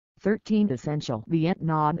13 Essential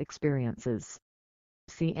Vietnam Experiences.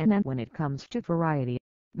 CNN. When it comes to variety,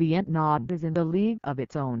 Vietnam is in a league of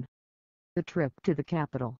its own. The trip to the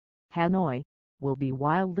capital, Hanoi, will be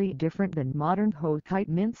wildly different than modern Ho Chi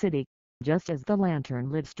Minh City, just as the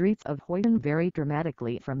lantern-lit streets of Hoi An vary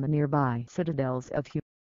dramatically from the nearby citadels of Hue.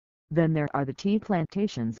 Then there are the tea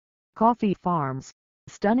plantations, coffee farms,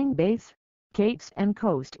 stunning bays, capes and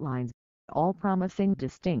coastlines, all promising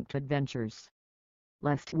distinct adventures.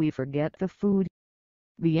 Lest we forget the food,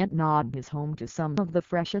 Vietnam is home to some of the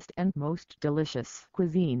freshest and most delicious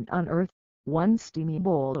cuisine on earth. One steamy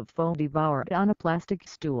bowl of pho devoured on a plastic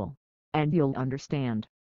stool, and you'll understand.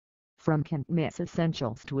 From can't-miss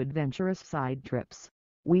essentials to adventurous side trips,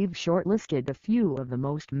 we've shortlisted a few of the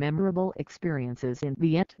most memorable experiences in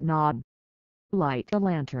Vietnam. Light a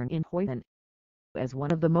lantern in Hoi An. As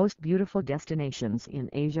one of the most beautiful destinations in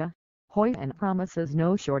Asia, Hoi An promises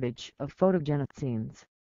no shortage of photogenic scenes.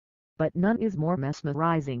 But none is more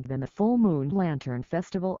mesmerizing than the Full Moon Lantern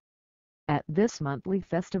Festival. At this monthly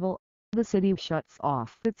festival, the city shuts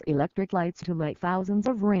off its electric lights to let thousands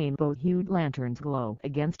of rainbow-hued lanterns glow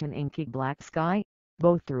against an inky black sky,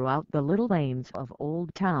 both throughout the little lanes of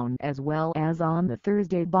Old Town as well as on the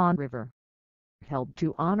Thursday Bond River. Held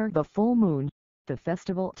to honor the full moon, the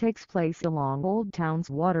festival takes place along Old Town's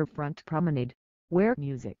waterfront promenade, where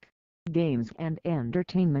music, games and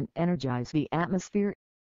entertainment energize the atmosphere.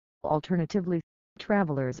 Alternatively,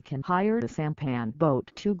 travelers can hire a sampan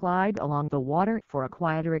boat to glide along the water for a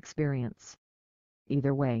quieter experience.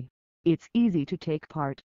 Either way, it's easy to take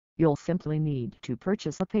part. You'll simply need to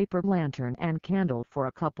purchase a paper lantern and candle for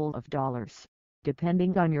a couple of dollars,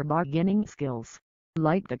 depending on your bargaining skills.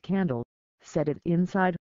 Light the candle, set it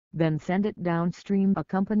inside, then send it downstream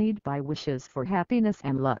accompanied by wishes for happiness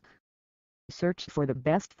and luck. Search for the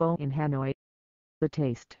best pho in Hanoi. The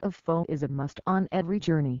taste of pho is a must on every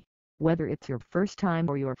journey, whether it's your first time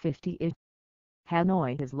or your 50th.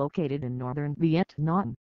 Hanoi is located in northern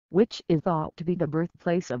Vietnam, which is thought to be the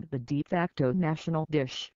birthplace of the de facto national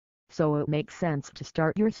dish, so it makes sense to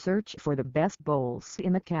start your search for the best bowls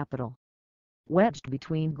in the capital. Wedged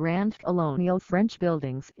between grand colonial French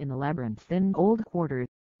buildings in a labyrinthine old quarter,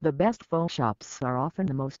 the best pho shops are often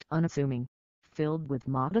the most unassuming, filled with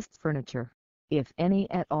modest furniture, if any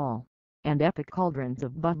at all, and epic cauldrons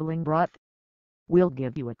of bubbling broth. We'll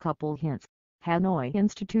give you a couple hints. Hanoi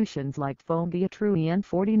institutions like Pho Gia Truyen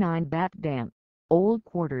 49 Bat Dam, Old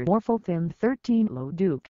Quarter or Pho Thin 13 Lo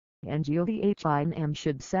Duc, and GOVHINM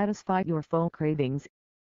should satisfy your pho cravings.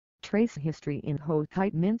 Trace history in Ho Chi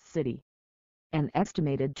Minh City. An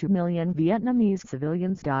estimated 2 million Vietnamese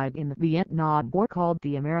civilians died in the Vietnam War, called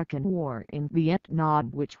the American War in Vietnam,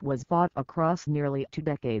 which was fought across nearly 2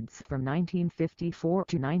 decades from 1954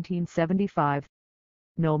 to 1975.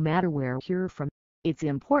 No matter where you're from, it's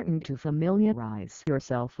important to familiarize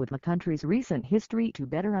yourself with the country's recent history to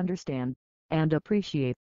better understand and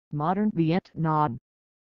appreciate modern Vietnam.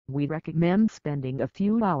 We recommend spending a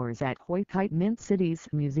few hours at Ho Chi Minh City's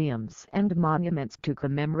museums and monuments to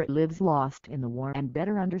commemorate lives lost in the war and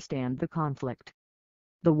better understand the conflict.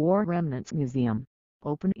 The War Remnants Museum,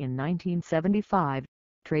 opened in 1975,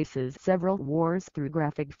 traces several wars through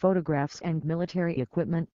graphic photographs and military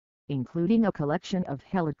equipment, including a collection of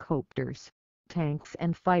helicopters, tanks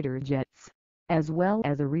and fighter jets, as well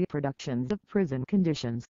as reproductions of prison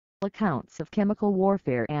conditions, accounts of chemical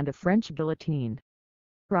warfare and a French guillotine.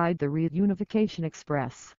 Ride the Reunification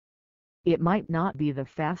Express. It might not be the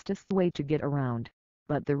fastest way to get around,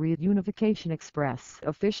 but the Reunification Express,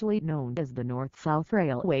 officially known as the North-South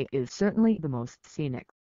Railway, is certainly the most scenic.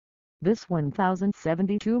 This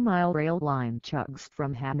 1,072-mile rail line chugs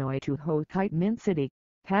from Hanoi to Ho Chi Minh City,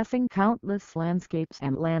 passing countless landscapes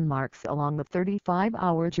and landmarks along the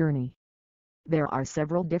 35-hour journey. There are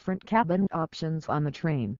several different cabin options on the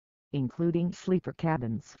train, including sleeper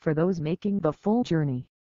cabins for those making the full journey.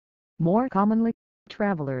 More commonly,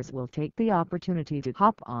 travelers will take the opportunity to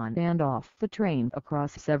hop on and off the train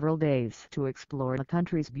across several days to explore the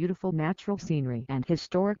country's beautiful natural scenery and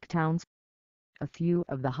historic towns. A few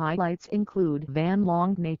of the highlights include Van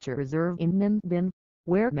Long Nature Reserve in Ninh Binh,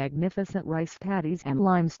 where magnificent rice paddies and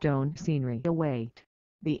limestone scenery await,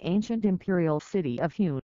 the ancient imperial city of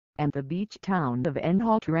Hue, and the beach town of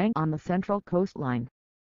Nha Trang on the central coastline.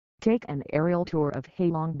 Take an aerial tour of Ha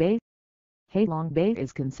Long Bay. Ha Long Bay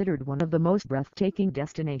is considered one of the most breathtaking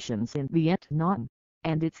destinations in Vietnam,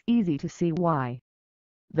 and it's easy to see why.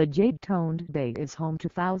 The jade-toned bay is home to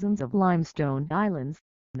thousands of limestone islands,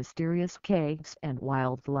 mysterious caves and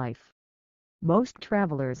wildlife. Most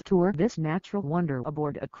travelers tour this natural wonder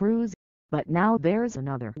aboard a cruise, but now there's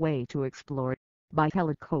another way to explore it, by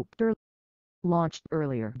helicopter. Launched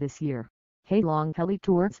earlier this year, Halong Heli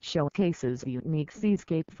Tours showcases a unique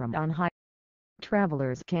seascape from on high.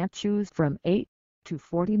 Travelers can choose from 8 to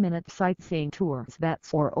 40-minute sightseeing tours that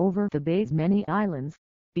soar over the bay's many islands,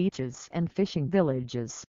 beaches and fishing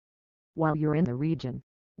villages. While you're in the region,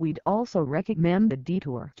 we'd also recommend a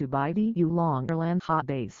detour to Bai Du Long Lan Ha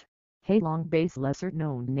Bay's, Halong Bay's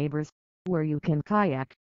lesser-known neighbors, where you can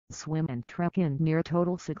kayak, swim and trek in near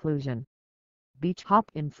total seclusion. Beach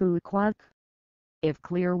hop in Phu Quoc. If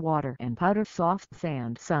clear water and powder soft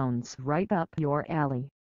sand sounds right up your alley,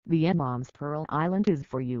 Vietnam's Pearl Island is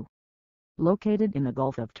for you. Located in the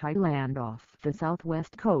Gulf of Thailand off the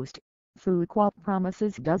southwest coast, Phu Quoc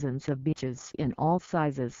promises dozens of beaches in all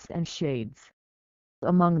sizes and shades.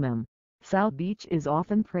 Among them, South Beach is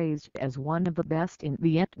often praised as one of the best in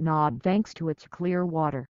Vietnam thanks to its clear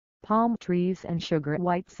water, palm trees and sugar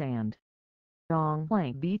white sand. Dong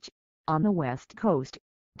Lang Beach, on the west coast,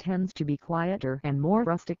 tends to be quieter and more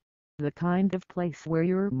rustic, the kind of place where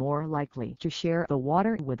you're more likely to share the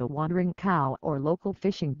water with a wandering cow or local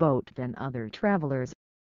fishing boat than other travelers.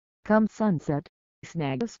 Come sunset,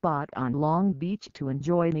 snag a spot on Long Beach to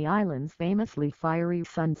enjoy the island's famously fiery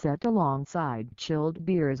sunset alongside chilled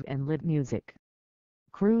beers and lit music.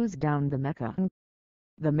 Cruise down the Mekong.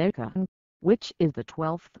 The Mekong, which is the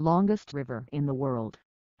 12th longest river in the world,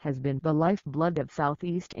 has been the lifeblood of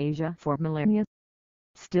Southeast Asia for millennia.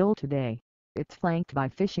 Still today, it's flanked by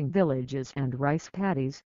fishing villages and rice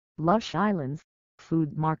paddies, lush islands,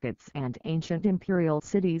 food markets and ancient imperial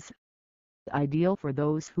cities. Ideal for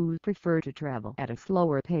those who prefer to travel at a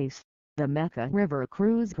slower pace, the Mekong River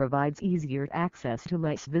cruise provides easier access to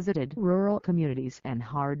less visited rural communities and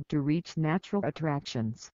hard-to-reach natural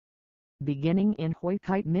attractions. Beginning in Ho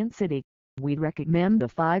Chi Minh City, we recommend a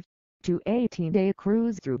 5 to 18-day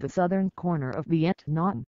cruise through the southern corner of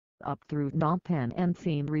Vietnam, up through Phnom Penh and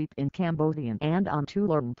Siem Reap in Cambodia and on to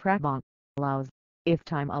Luang Prabang, Laos, if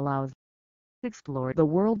time allows. Explore the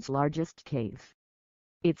world's largest cave.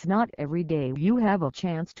 It's not every day you have a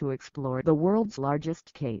chance to explore the world's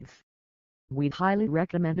largest cave. We'd highly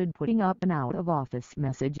recommended putting up an out-of-office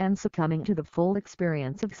message and succumbing to the full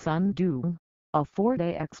experience of Sun Duong, a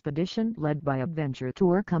 4-day expedition led by adventure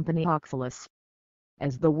tour company Oxalis.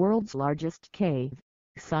 As the world's largest cave,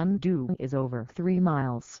 Sun Duong is over 3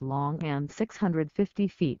 miles long and 650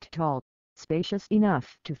 feet tall, spacious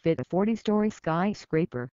enough to fit a 40-story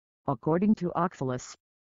skyscraper, according to Oxalis.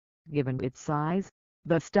 Given its size,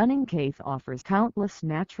 the stunning cave offers countless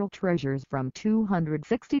natural treasures from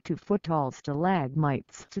 262-foot-tall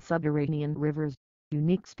stalagmites to subterranean rivers,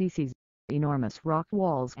 unique species, enormous rock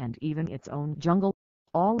walls and even its own jungle,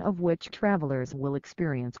 all of which travelers will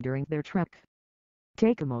experience during their trek.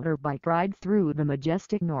 Take a motorbike ride through the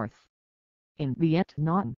majestic north. In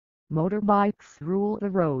Vietnam, motorbikes rule the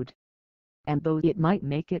road. And though it might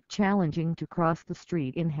make it challenging to cross the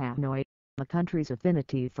street in Hanoi, the country's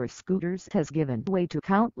affinity for scooters has given way to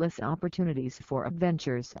countless opportunities for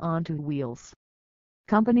adventures on two wheels.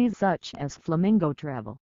 Companies such as Flamingo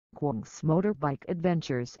Travel, Quong's Motorbike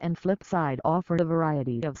Adventures and Flipside offer a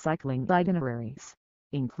variety of cycling itineraries,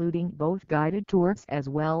 including both guided tours as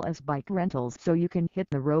well as bike rentals so you can hit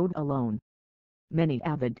the road alone. Many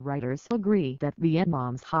avid riders agree that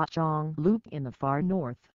Vietnam's Ha Chong Loop in the far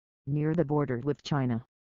north, near the border with China,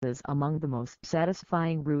 is among the most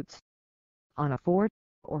satisfying routes. On a 4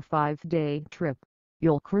 or 5-day trip,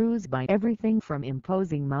 you'll cruise by everything from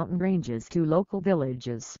imposing mountain ranges to local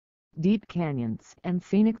villages, deep canyons and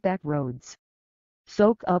scenic back roads.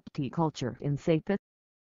 Soak up tea culture in Saipat.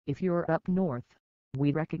 If you're up north,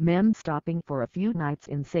 we recommend stopping for a few nights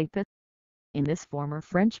in Saipat. In this former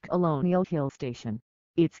French colonial hill station,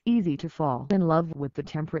 it's easy to fall in love with the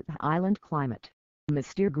temperate island climate,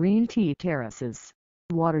 mysterious green tea terraces,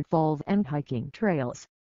 waterfalls and hiking trails,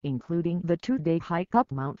 including the 2-day hike up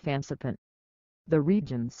Mount Phanxapan. The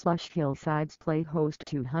region's lush hillsides play host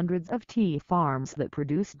to hundreds of tea farms that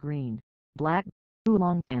produce green, black,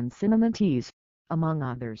 oolong and cinnamon teas, among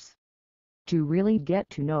others. To really get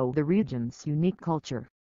to know the region's unique culture,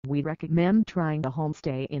 we recommend trying a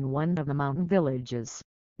homestay in one of the mountain villages,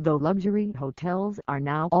 though luxury hotels are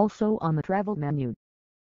now also on the travel menu.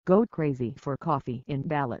 Go crazy for coffee in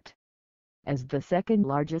Balat. As the second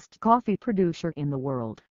largest coffee producer in the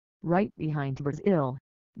world, right behind Brazil,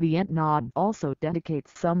 Vietnam also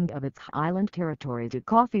dedicates some of its island territory to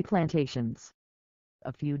coffee plantations.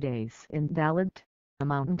 A few days in Balat, a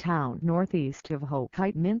mountain town northeast of Ho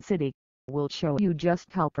Chi Minh City, will show you just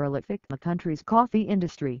how prolific the country's coffee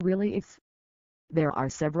industry really is. There are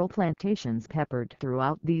several plantations peppered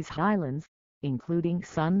throughout these highlands, including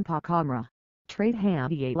Sun Pa Camra, Trade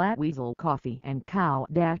Handia Lat Weasel Coffee and Cow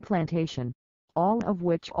Dat Plantation. all of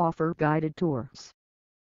which offer guided tours.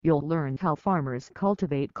 You'll learn how farmers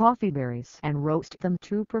cultivate coffee berries and roast them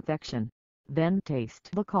to perfection, then taste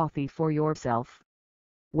the coffee for yourself.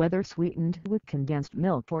 Whether sweetened with condensed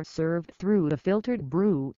milk or served through the filtered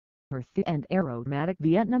brew, earthy and aromatic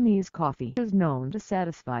Vietnamese coffee is known to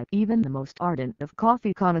satisfy even the most ardent of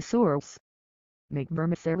coffee connoisseurs. Make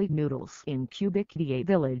vermicelli noodles in Cubic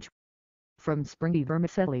Village. From springy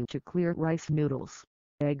vermicelli to clear rice noodles,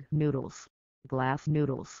 egg noodles, glass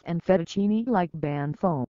noodles and fettuccine-like banh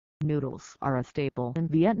pho, noodles are a staple in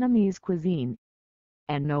Vietnamese cuisine.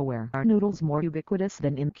 And nowhere are noodles more ubiquitous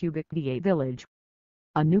than in Cubic Village.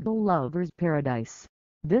 A noodle lover's paradise,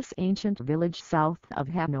 this ancient village south of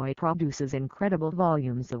Hanoi produces incredible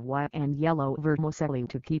volumes of white and yellow vermicelli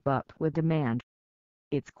to keep up with demand.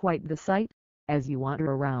 It's quite the sight, as you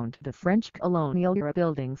wander around the French colonial era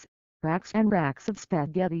buildings. Racks and racks of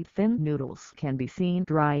spaghetti-thin noodles can be seen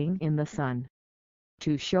drying in the sun.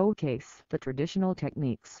 To showcase the traditional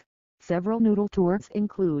techniques, several noodle tours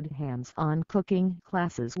include hands-on cooking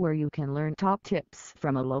classes where you can learn top tips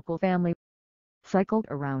from a local family. Cycled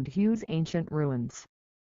around Hu's ancient ruins.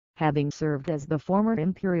 Having served as the former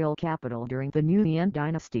imperial capital during the Nguyen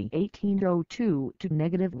dynasty 1802 to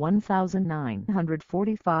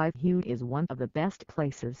 -1945, Hue is one of the best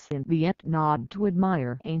places in Vietnam to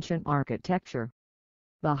admire ancient architecture.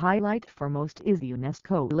 The highlight for most is the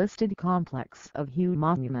UNESCO-listed complex of Hue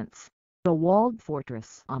monuments, the walled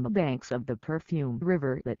fortress on the banks of the Perfume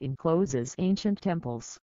River that encloses ancient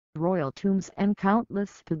temples, royal tombs and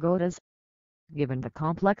countless pagodas. Given the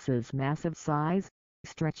complex's massive size,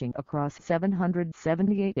 stretching across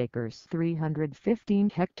 778 acres 315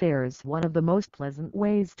 hectares, one of the most pleasant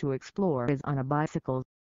ways to explore is on a bicycle.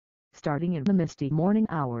 Starting in the misty morning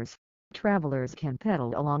hours, travelers can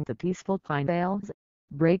pedal along the peaceful pine trails,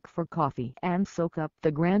 break for coffee and soak up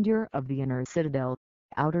the grandeur of the inner citadel,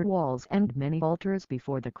 outer walls and many altars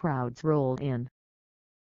before the crowds roll in.